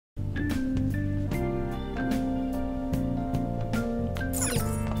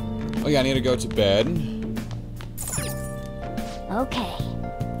Oh yeah, I need to go to bed. Okay.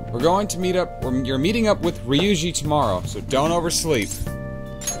 We're going to meet up. You're meeting up with Ryuji tomorrow, so don't oversleep.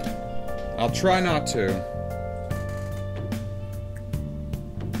 I'll try not to.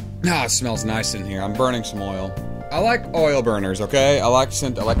 Ah, it smells nice in here. I'm burning some oil. I like oil burners, okay? I like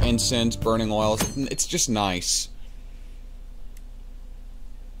scent. I like incense, burning oils. It's just nice.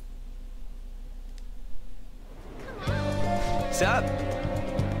 What's up?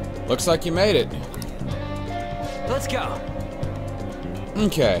 Looks like you made it. Let's go.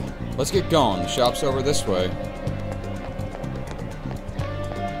 Okay, let's get going. The shop's over this way.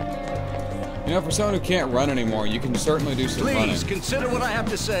 You know, for someone who can't run anymore, you can certainly do some running. Please consider what I have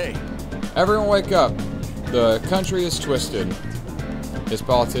to say. Everyone wake up. The country is twisted. This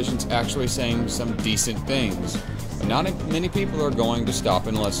politician's actually saying some decent things. But not many people are going to stop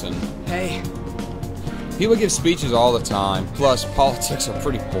and listen. Hey. People give speeches all the time. Plus, politics are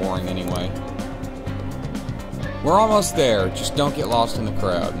pretty boring anyway. We're almost there. Just don't get lost in the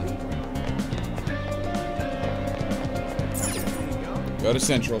crowd. Go to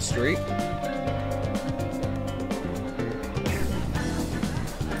Central Street.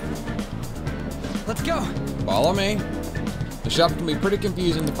 Let's go. Follow me. The shop can be pretty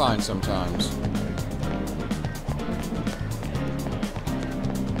confusing to find sometimes.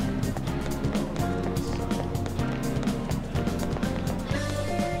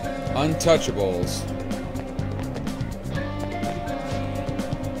 Untouchables.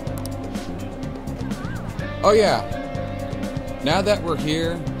 Oh yeah. Now that we're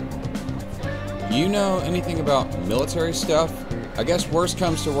here, you know anything about military stuff? I guess worst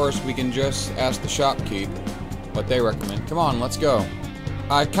comes to worst, we can just ask the shopkeep what they recommend. Come on, let's go.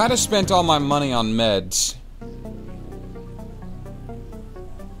 I kind of spent all my money on meds.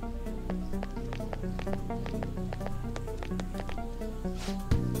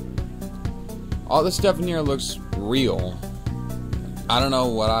 All this stuff in here looks real. I don't know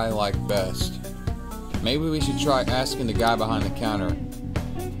what I like best. Maybe we should try asking the guy behind the counter.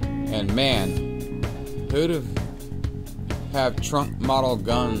 And man, who'd have trunk model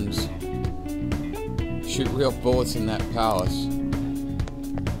guns shoot real bullets in that palace?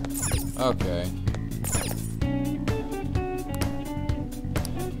 Okay.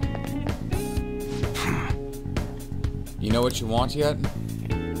 You know what you want yet?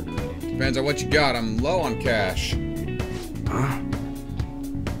 Depends on what you got. I'm low on cash. Huh?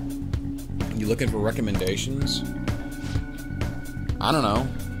 You looking for recommendations? I don't know.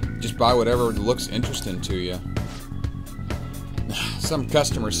 Just buy whatever looks interesting to you. Some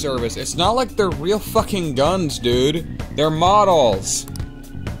customer service. It's not like they're real fucking guns, dude. They're models.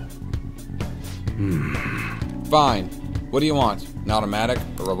 Fine. What do you want? An automatic?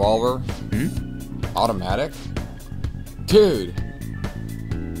 A revolver? Automatic? Dude.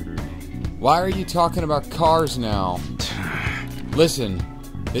 Why are you talking about cars now? Listen,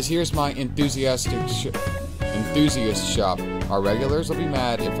 this here's my enthusiast shop. Our regulars will be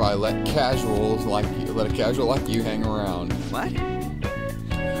mad if I let a casual like you hang around. What?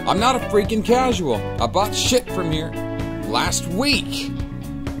 I'm not a freaking casual. I bought shit from here last week.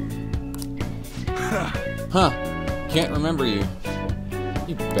 Huh. Can't remember you.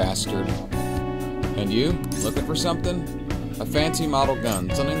 You bastard. And you? Looking for something? A fancy model gun.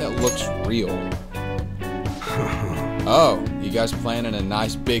 Something that looks real. Oh, you guys planning a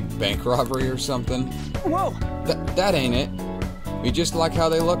nice big bank robbery or something? Whoa! That ain't it. We just like how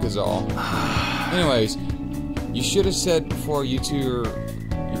they look is all. Anyways, you should have said before you two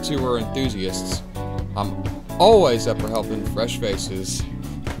were enthusiasts. I'm always up for helping fresh faces.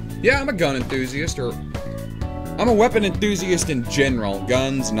 Yeah, I'm a gun enthusiast, or I'm a weapon enthusiast in general.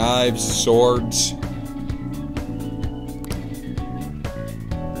 Guns, knives, swords.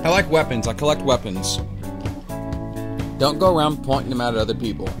 I like weapons. I collect weapons. Don't go around pointing them out at other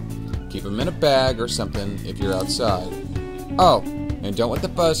people. Keep them in a bag or something if you're outside. Oh, and don't let the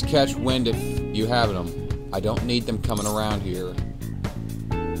buzz catch wind if you have them. I don't need them coming around here.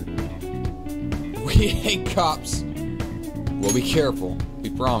 We ain't cops. We'll be careful. We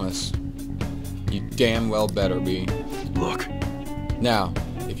promise. You damn well better be. Look. Now,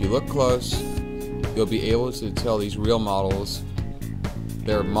 if you look close, you'll be able to tell these real models.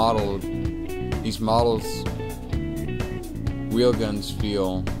 They're modeled. These models. Real guns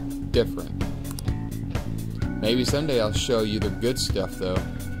feel different. Maybe someday I'll show you the good stuff, though.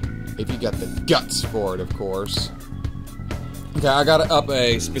 If you got the guts for it, of course. Okay, I gotta up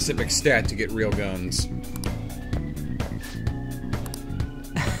a specific stat to get real guns.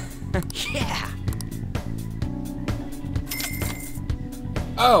 Yeah!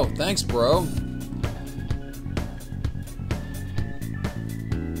 Oh, thanks, bro.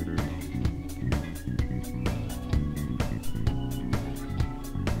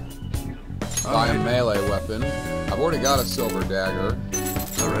 melee weapon. I've already got a silver dagger.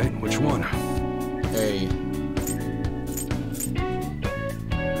 Alright, which one? A...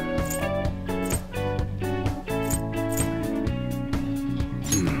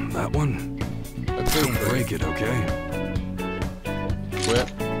 That one? Don't break it, okay? Whip.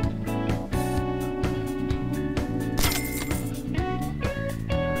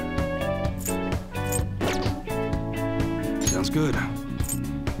 Sounds good.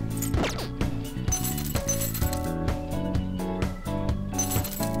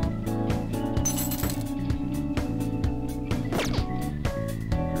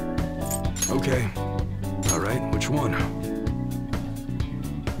 Okay. Alright, which one?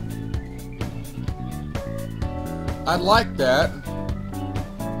 I like that.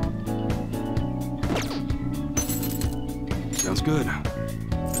 Sounds good.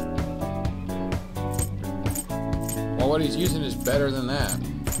 Well, what he's using is better than that.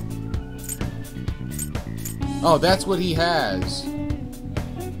 Oh, that's what he has.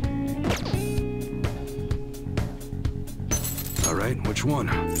 Alright, which one?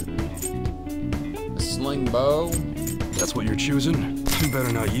 A sling bow. That's what you're choosing? You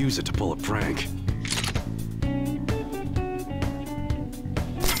better not use it to pull a prank.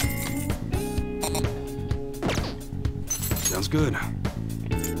 Sounds good.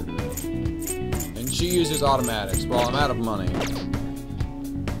 And she uses automatics. Well, I'm out of money.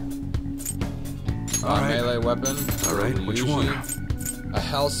 Alright. Melee weapon. Alright, which one? A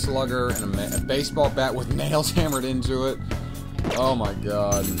hell slugger and a baseball bat with nails hammered into it. Oh my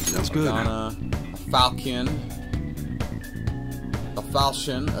god. Sounds good. A falcon. A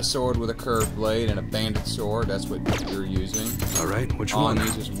falchion, a sword with a curved blade, and a bandit sword. That's what you're using. Alright, which All one? I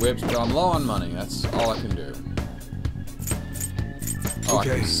use is whips, but I'm low on money. That's all I can do. Oh,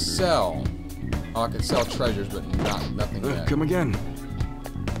 Okay. I can sell. Oh, I can sell treasures, but nothing yet. Come again.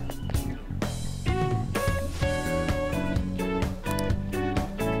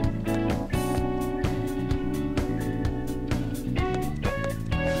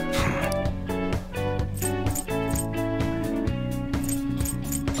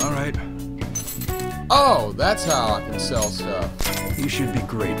 Alright. Oh, that's how I can sell stuff. You should be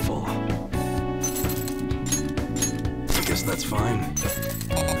grateful. I guess that's fine.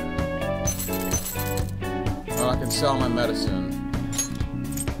 Oh, I can sell my medicine.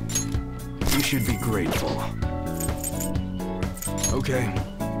 You should be grateful. Okay.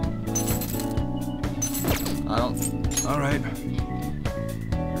 I don't... Alright.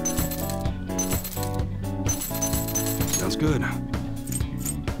 Sounds good.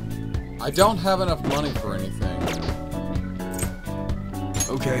 I don't have enough money for anything.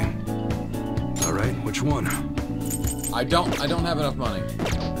 Okay. Alright, which one? I don't have enough money.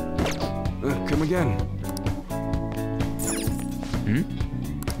 Come again.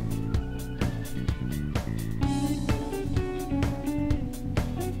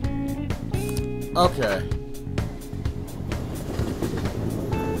 Okay.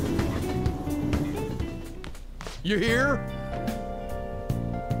 You here?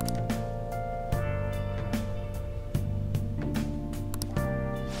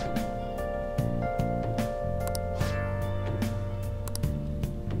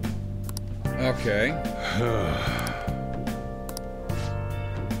 Okay.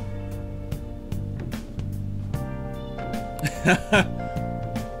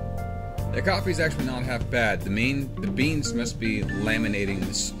 The coffee's actually not half bad. The beans must be laminating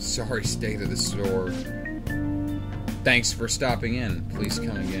the sorry state of the store. Thanks for stopping in. Please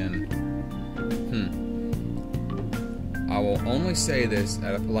come again. I will only say this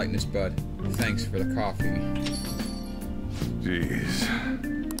out of politeness, bud. Thanks for the coffee. Jeez.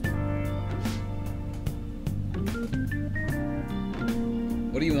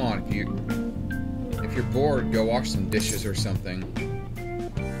 What do you want? If you're bored, go wash some dishes or something.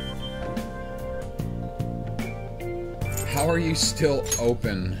 How are you still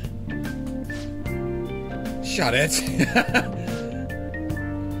open? Shut it.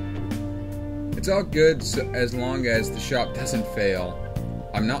 It's all good as long as the shop doesn't fail.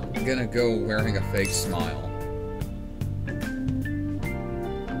 I'm not gonna go wearing a fake smile.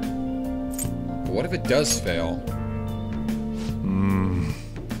 But what if it does fail?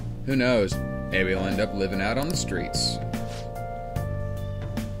 Who knows? Maybe I'll end up living out on the streets.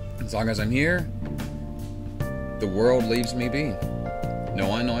 As long as I'm here, the world leaves me be.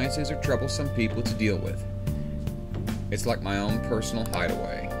 No annoyances or troublesome people to deal with. It's like my own personal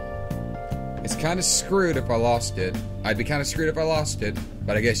hideaway. It's kind of screwed if I lost it. I'd be kind of screwed if I lost it,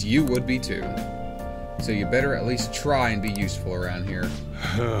 but I guess you would be too. So you better at least try and be useful around here.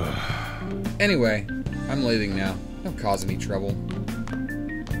 Anyway, I'm leaving now. Don't cause any trouble.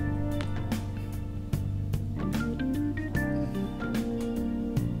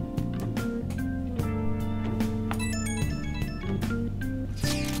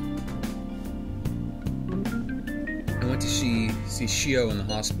 to see Shio in the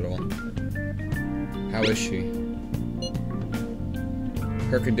hospital. How is she?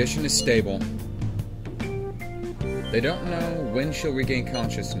 Her condition is stable. They don't know when she'll regain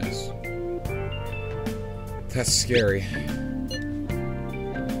consciousness. That's scary.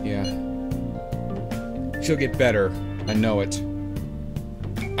 Yeah. She'll get better. I know it.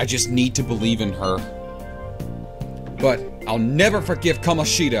 I just need to believe in her. But I'll never forgive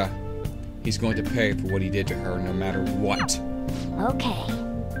Kamoshida. He's going to pay for what he did to her no matter what. Okay.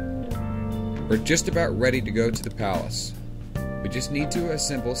 We're just about ready to go to the palace. We just need to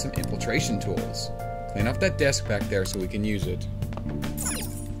assemble some infiltration tools. Clean off that desk back there so we can use it.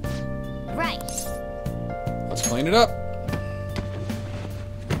 Right. Let's clean it up.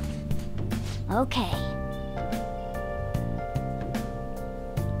 Okay.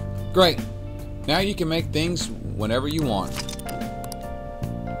 Great. Now you can make things whenever you want.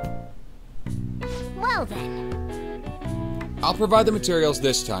 Well then. I'll provide the materials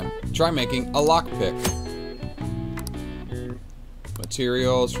this time. Try making a lockpick.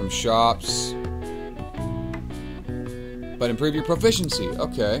 Materials from shops. But improve your proficiency.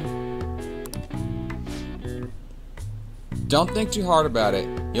 Okay. Don't think too hard about it.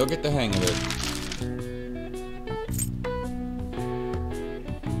 You'll get the hang of it.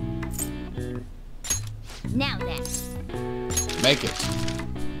 Now then. Make it.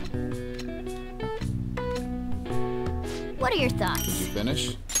 What are your thoughts? Did you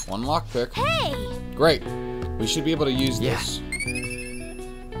finish? One lockpick. Hey! Great. We should be able to use this.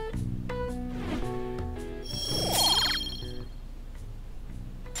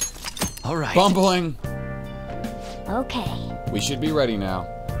 All right. Bumbling. Okay. We should be ready now.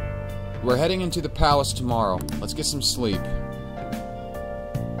 We're heading into the palace tomorrow. Let's get some sleep.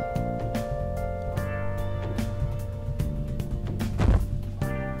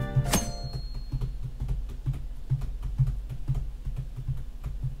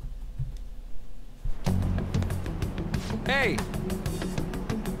 Hey!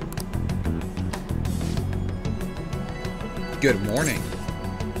 Good morning.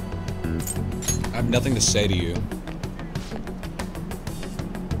 I have nothing to say to you.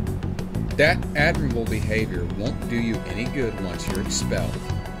 That admirable behavior won't do you any good once you're expelled.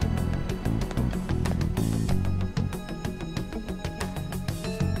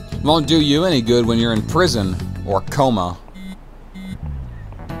 Won't do you any good when you're in prison or coma.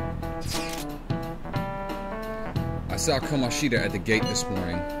 I saw Kamoshida at the gate this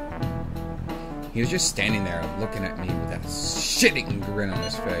morning. He was just standing there looking at me with that shitting grin on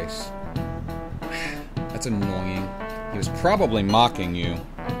his face. That's annoying. He was probably mocking you.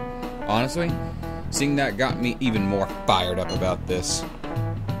 Honestly, seeing that got me even more fired up about this.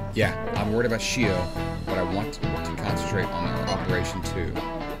 Yeah, I'm worried about Shio, but I want to concentrate on our operation too.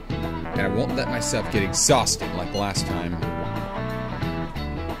 And I won't let myself get exhausted like last time.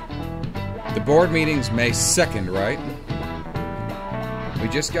 The board meeting's May 2nd, right? We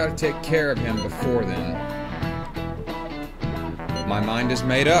just gotta take care of him before then. My mind is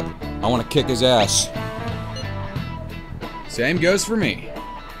made up. I want to kick his ass. Same goes for me.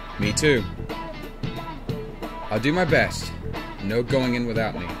 Me too. I'll do my best. No going in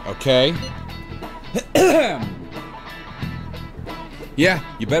without me, okay? Yeah,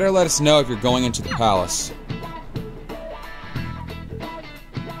 you better let us know if you're going into the palace.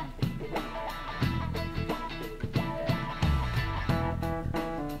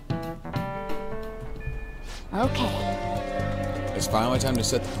 Okay. It's finally time to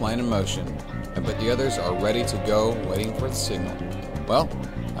set the plan in motion. But the others are ready to go, waiting for the signal. Well,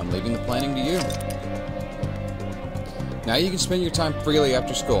 I'm leaving the planning to you. Now you can spend your time freely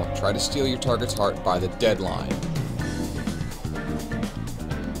after school. Try to steal your target's heart by the deadline.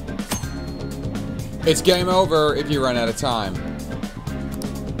 It's game over if you run out of time.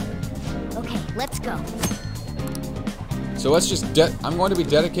 Okay, let's go. So let's just I'm going to be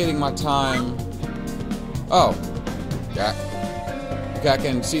dedicating my time... Oh. Yeah. Okay, I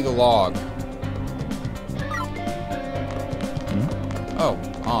can see the log. Oh,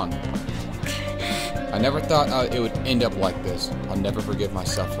 on. I never thought it would end up like this. I'll never forgive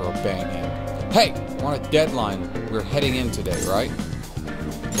myself for obeying him. Hey, we're on a deadline. We're heading in today, right?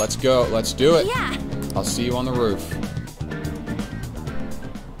 Let's go. Let's do it. Yeah. I'll see you on the roof.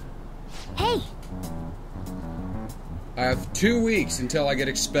 Hey. I have 2 weeks until I get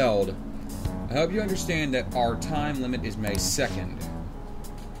expelled. I hope you understand that our time limit is May 2nd.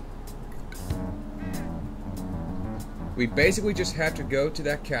 We basically just have to go to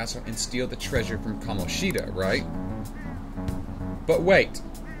that castle and steal the treasure from Kamoshida, right? But wait.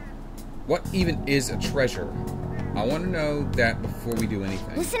 What even is a treasure? I want to know that before we do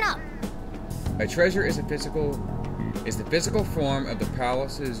anything. Listen up. A treasure is a physical is the physical form of the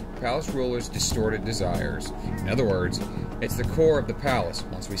palace ruler's distorted desires. In other words, it's the core of the palace.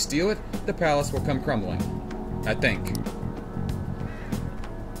 Once we steal it, the palace will come crumbling. I think.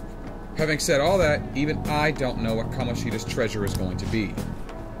 Having said all that, even I don't know what Kamoshida's treasure is going to be.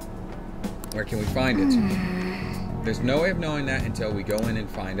 Where can we find it? There's no way of knowing that until we go in and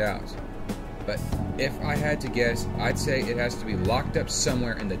find out. But if I had to guess, I'd say it has to be locked up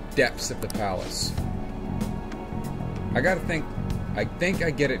somewhere in the depths of the palace. I think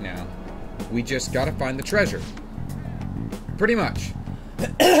I get it now. We just gotta find the treasure. Pretty much.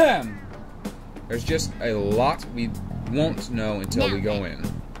 There's just a lot we won't know until we go in.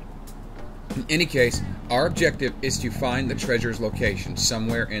 In any case, our objective is to find the treasure's location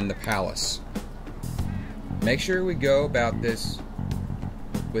somewhere in the palace. Make sure we go about this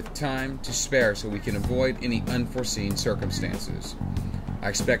with time to spare so we can avoid any unforeseen circumstances. I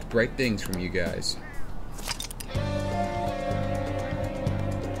expect great things from you guys.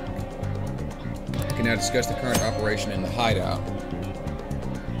 We can now discuss the current operation in the hideout.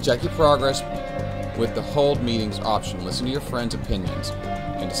 Check your progress with the hold meetings option. Listen to your friends' opinions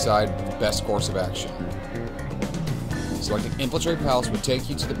and decide the best course of action. Selecting Infiltrate Palace will take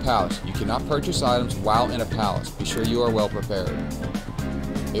you to the palace. You cannot purchase items while in a palace. Be sure you are well prepared.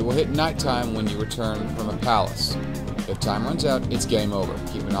 It will hit nighttime when you return from a palace. If time runs out, it's game over.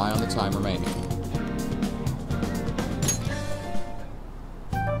 Keep an eye on the time remaining.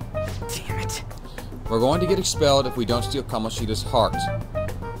 Damn it. We're going to get expelled if we don't steal Kamoshida's heart.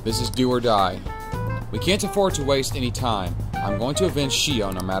 This is do or die. We can't afford to waste any time. I'm going to avenge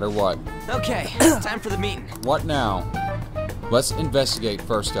Shio no matter what. Okay, time for the meeting. What now? Let's investigate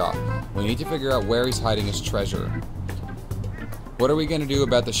first off. We need to figure out where he's hiding his treasure. What are we going to do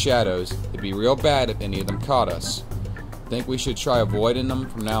about the shadows? It'd be real bad if any of them caught us. Think we should try avoiding them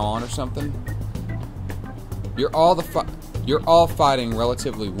from now on or something? You're all fighting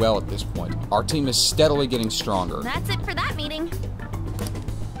relatively well at this point. Our team is steadily getting stronger. That's it for that meeting.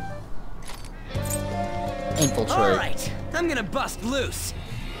 Infiltrate. Alright, I'm gonna bust loose.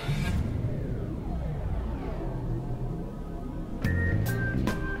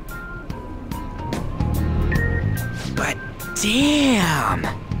 But damn!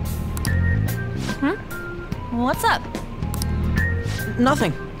 What's up?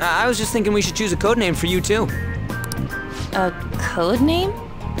 Nothing. I was just thinking we should choose a code name for you too. A code name?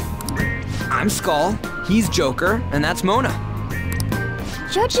 I'm Skull, he's Joker, and that's Mona.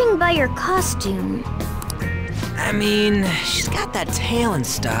 Judging by your costume... I mean, she's got that tail and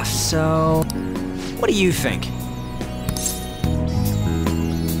stuff, so... What do you think?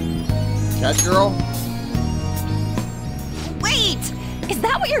 Cat girl? Wait! Is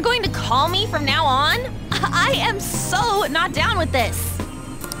that what you're going to call me from now on? I am so not down with this.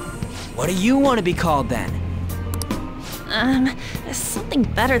 What do you want to be called then? Something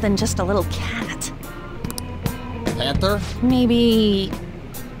better than just a little cat. Panther? Maybe...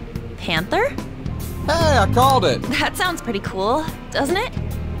 Panther? Hey, I called it! That sounds pretty cool, doesn't it?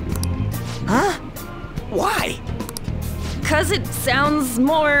 Huh? Why? 'Cause it sounds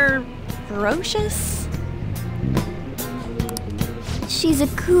more... ferocious? She's a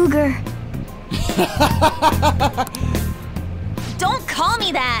cougar. Don't call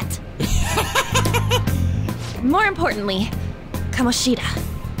me that! More importantly, Kamoshida.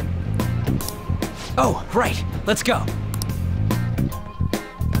 Oh, right. Let's go.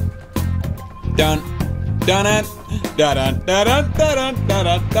 Dun, dun, dun, dun, dun, dun, dun,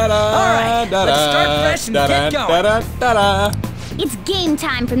 dun, dun. All right, let's start fresh and get going. It's game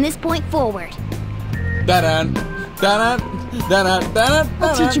time from this point forward. I'll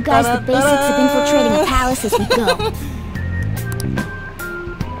teach you guys the basics of infiltrating a palace as we go.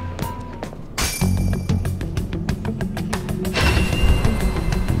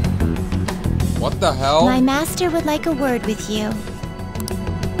 What the hell? My master would like a word with you.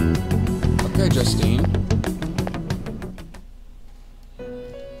 Okay, Justine.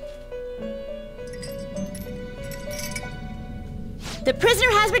 The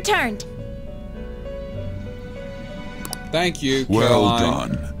prisoner has returned. Thank you, Well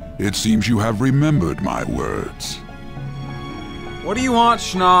Caroline. done. It seems you have remembered my words. What do you want,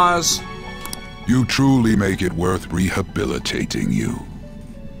 Schnoz? You truly make it worth rehabilitating you.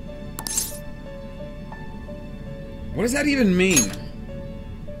 What does that even mean?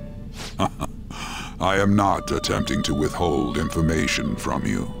 I am not attempting to withhold information from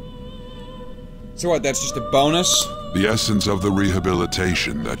you. So what, that's just a bonus? The essence of the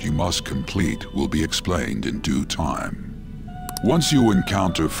rehabilitation that you must complete will be explained in due time. Once you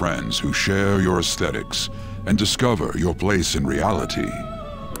encounter friends who share your aesthetics and discover your place in reality,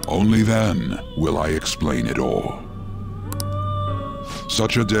 only then will I explain it all.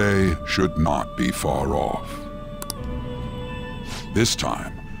 Such a day should not be far off. This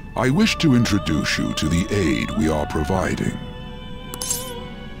time, I wish to introduce you to the aid we are providing.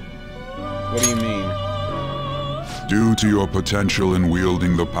 What do you mean? Due to your potential in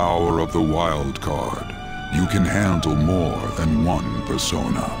wielding the power of the wild card, you can handle more than one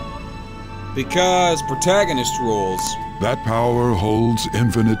persona. Because protagonist rules. That power holds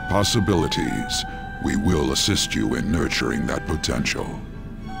infinite possibilities. We will assist you in nurturing that potential.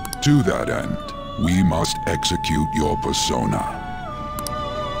 To that end, we must execute your persona.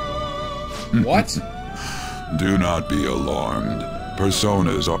 What? Do not be alarmed.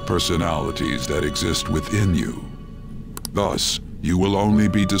 Personas are personalities that exist within you. Thus, you will only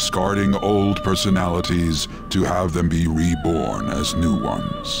be discarding old personalities to have them be reborn as new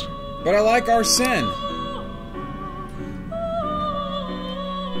ones. But I like Arsene.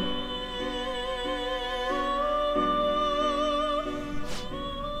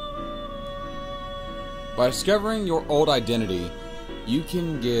 By discovering your old identity, you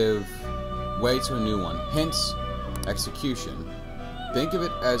can give way to a new one, hence execution. Think of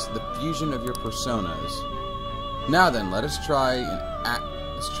it as the fusion of your personas. Now then, let us try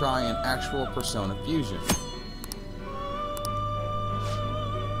an actual persona fusion.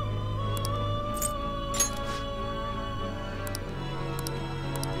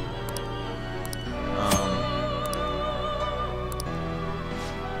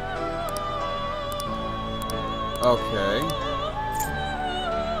 Okay.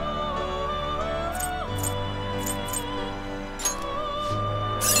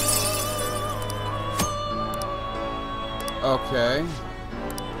 Okay.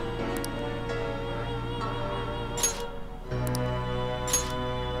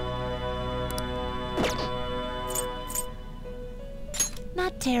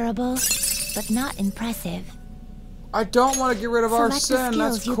 Not terrible, but not impressive. I don't want to get rid of Select the Arsene.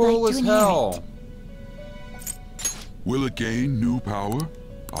 That's skills you'd cool like as to hell. Will it gain new power?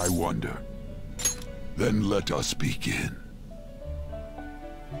 I wonder. Then let us begin.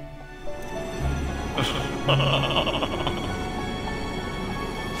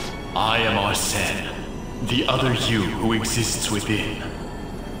 I am Arsene, the other you who exists within.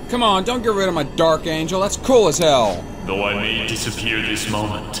 Come on, don't get rid of my Dark Angel. That's cool as hell. Though I may disappear this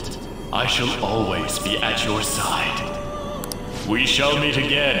moment, I shall always be at your side. We shall meet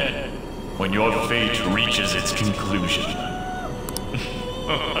again when your fate reaches its conclusion.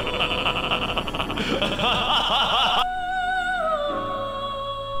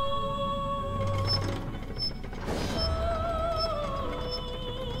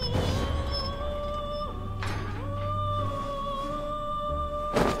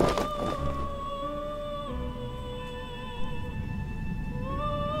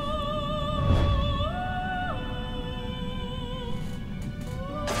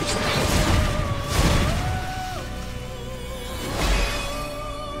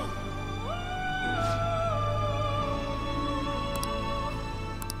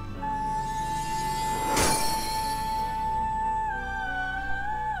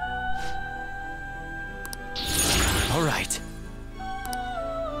 All right.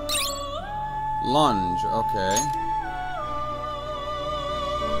 Lunge, okay.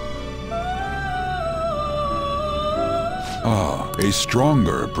 A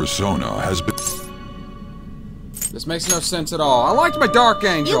stronger persona has been... This makes no sense at all. I liked my Dark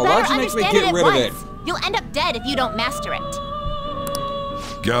Angel. You Why'd better you make me understand get it rid of it? once. You'll end up dead if you don't master it.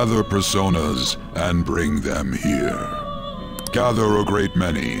 Gather personas and bring them here. Gather a great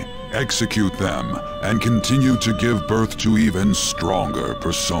many, execute them, and continue to give birth to even stronger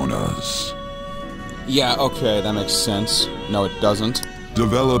personas. Yeah, okay, that makes sense. No, it doesn't.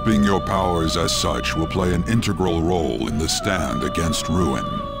 Developing your powers as such will play an integral role in the stand against ruin.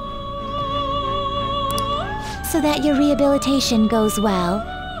 So that your rehabilitation goes well,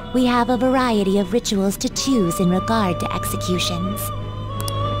 we have a variety of rituals to choose in regard to executions.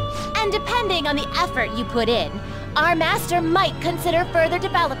 And depending on the effort you put in, our master might consider further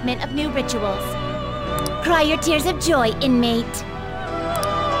development of new rituals. Cry your tears of joy, inmate.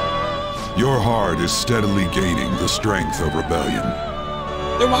 Your heart is steadily gaining the strength of rebellion.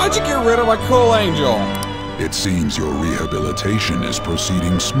 Then why'd you get rid of my cool angel? It seems your rehabilitation is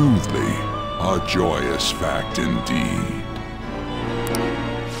proceeding smoothly. A joyous fact indeed.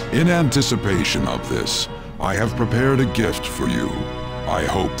 In anticipation of this, I have prepared a gift for you. I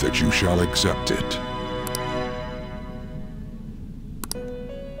hope that you shall accept it.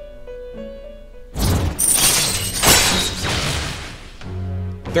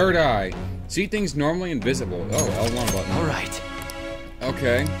 Third eye. See things normally invisible. Oh, L1 button. All right.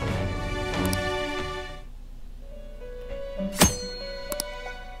 Okay.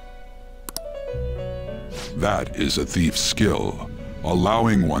 That is a thief's skill,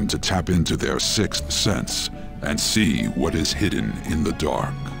 allowing one to tap into their sixth sense and see what is hidden in the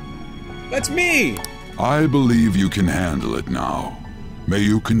dark. That's me! I believe you can handle it now. May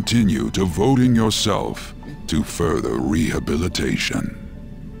you continue devoting yourself to further rehabilitation.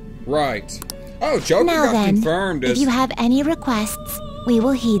 Right. Oh, Joker Now got then, confirmed if as... you have any requests, we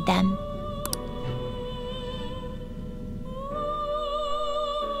will heed them.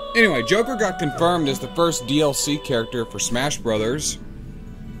 Anyway, Joker got confirmed as the first DLC character for Smash Brothers.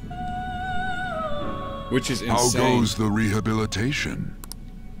 Which is insane. How goes the rehabilitation?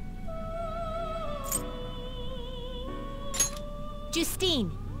 Justine,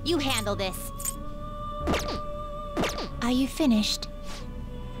 you handle this. Are you finished?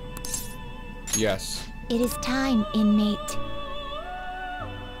 Yes. It is time, inmate.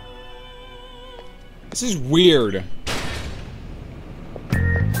 This is weird.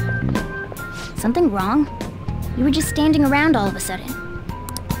 Something wrong? You were just standing around all of a sudden.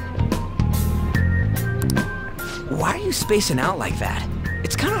 Why are you spacing out like that?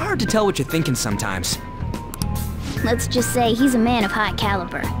 It's kind of hard to tell what you're thinking sometimes. Let's just say he's a man of high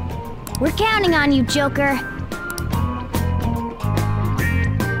caliber. We're counting on you, Joker.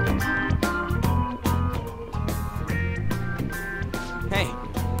 Hey,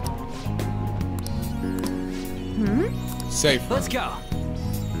 Safe. let's go.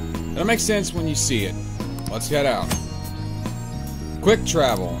 That'll make sense when you see it. Let's head out. Quick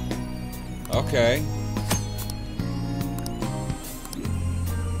travel. Okay.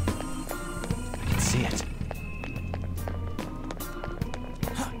 I can see it.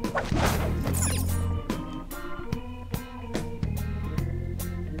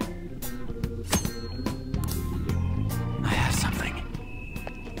 I have something.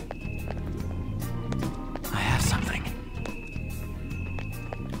 I have something.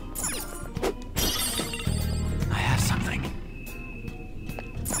 I have something.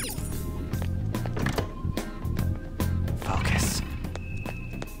 Focus.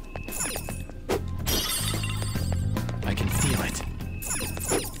 I can feel it.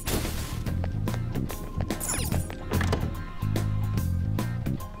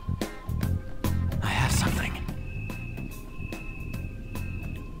 I have something.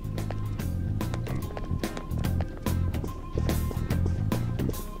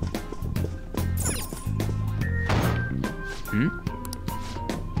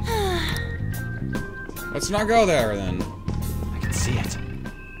 Let's not go there then. I can see it.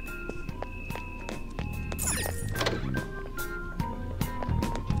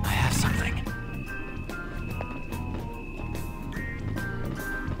 I have something.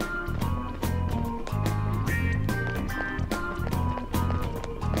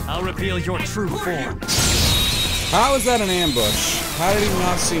 I'll reveal your true form. How is that an ambush? How did he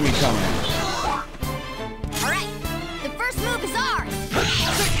not see me coming? Alright, the first move is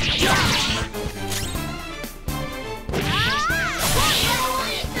ours!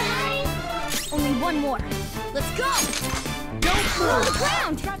 Only one more. Let's go! Don't move on the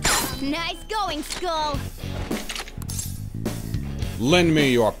ground! Nice going, Skull! Lend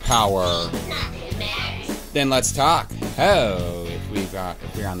me your power. Then let's talk. Oh,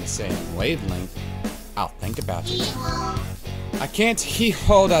 if we're on the same wavelength, I'll think about it. I can't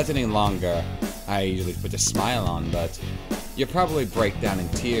hold out any longer. I usually put a smile on, but you'll probably break down in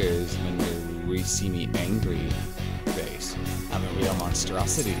tears when you see me angry face. I'm a real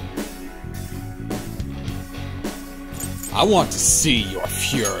monstrosity. I want to see your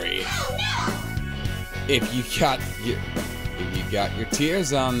fury. If you got your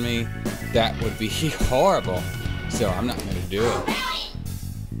tears on me, that would be horrible. So I'm not gonna do it.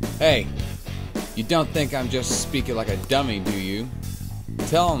 Hey, you don't think I'm just speaking like a dummy, do you?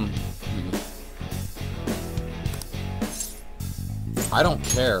 Tell him. I don't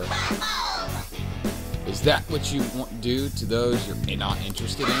care. Is that what you want to do to those you're not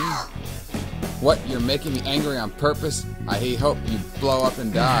interested in? What, you're making me angry on purpose? I hope you blow up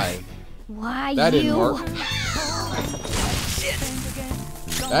and die. Why That you? didn't work.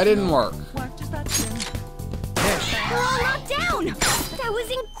 That didn't work. We're all knocked down! That was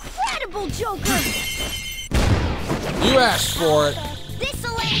incredible, Joker! You asked for it.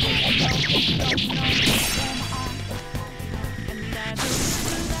 This'll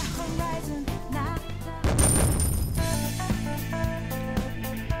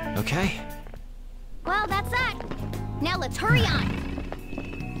Okay. Well, that's that. Now let's hurry on.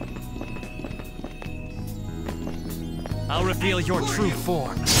 I'll reveal your true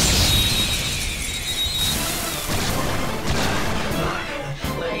form.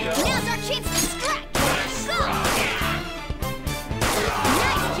 Now's our chance to strike! Go!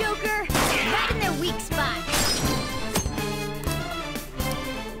 Nice, Joker! Right in their weak spot.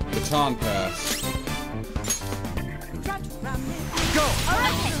 baton pass. Go!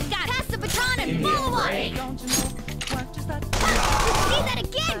 Alright, got it. Pass the baton and follow on. Say that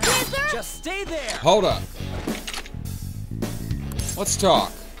again, Panther! Just stay there! Hold up. Let's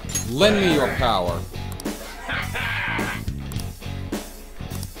talk. Lend me your power.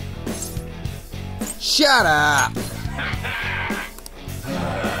 Shut up!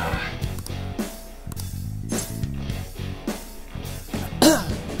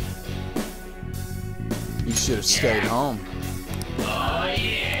 You should have stayed home. Oh,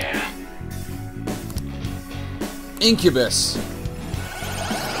 yeah. Incubus.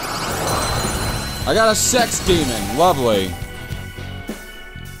 I got a sex demon. Lovely.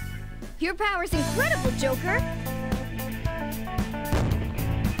 Your power's incredible, Joker.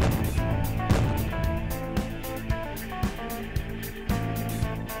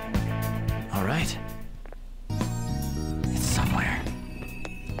 All right. It's somewhere.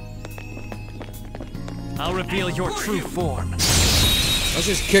 I'll reveal your true form. Let's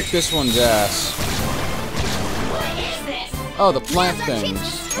just kick this one's ass. What is this? Oh, the plant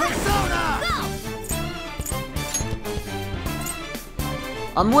things.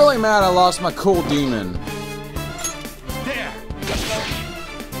 I'm really mad I lost my cool demon. There!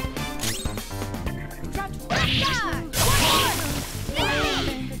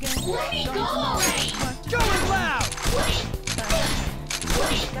 Let me go already! Going loud!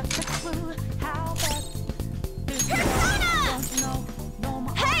 Persona!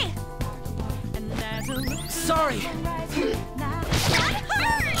 Hey! Sorry! That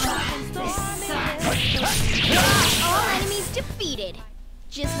hurt! All enemies defeated.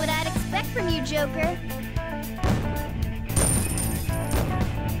 Just what I'd expect from you, Joker.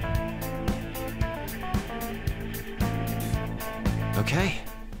 Okay.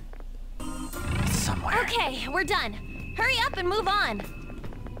 It's somewhere. Okay, we're done. Hurry up and move on.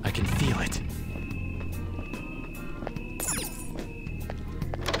 I can feel it.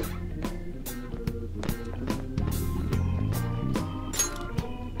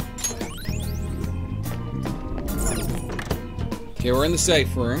 Okay, we're in the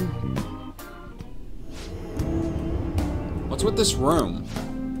safe room. What's with this room?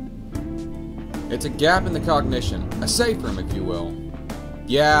 It's a gap in the cognition. A safe room, if you will.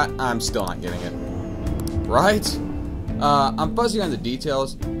 Yeah, I'm still not getting it. Right? I'm fuzzy on the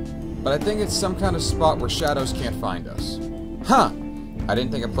details, but I think it's some kind of spot where shadows can't find us. Huh! I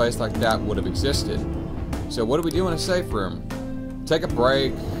didn't think a place like that would have existed. So what do we do in a safe room? Take a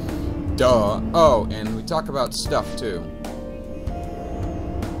break. Duh. Oh, and we talk about stuff, too.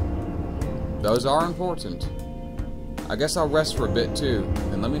 Those are important. I guess I'll rest for a bit too,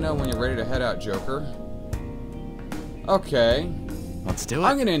 and let me know when you're ready to head out, Joker. Okay. Let's do it.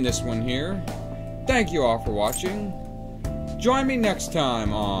 I'm gonna end this one here. Thank you all for watching. Join me next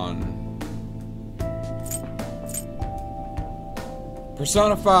time on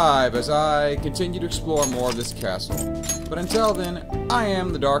Persona 5 as I continue to explore more of this castle. But until then, I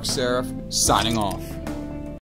am the Dark Seraph, signing off.